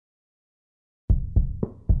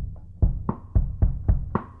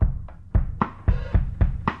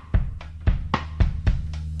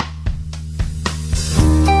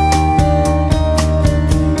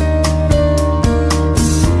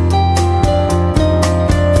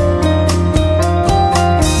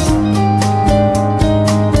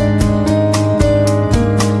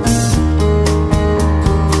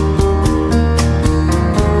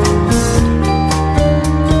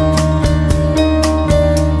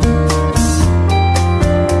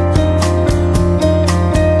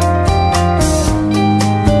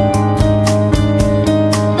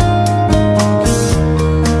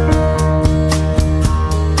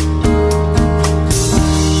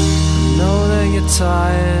you're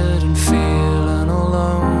tired and feeling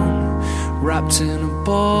alone, wrapped in a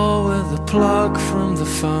ball with a plug from the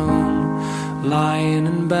phone, lying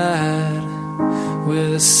in bed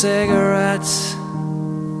with a cigarette.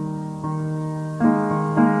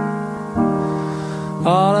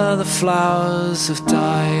 All of the flowers have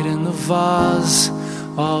died in the vase.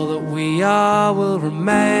 All that we are will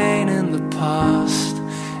remain in the past.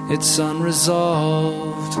 It's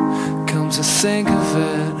unresolved, come to think of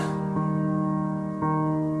it.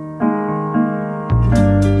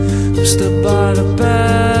 I'm stood by the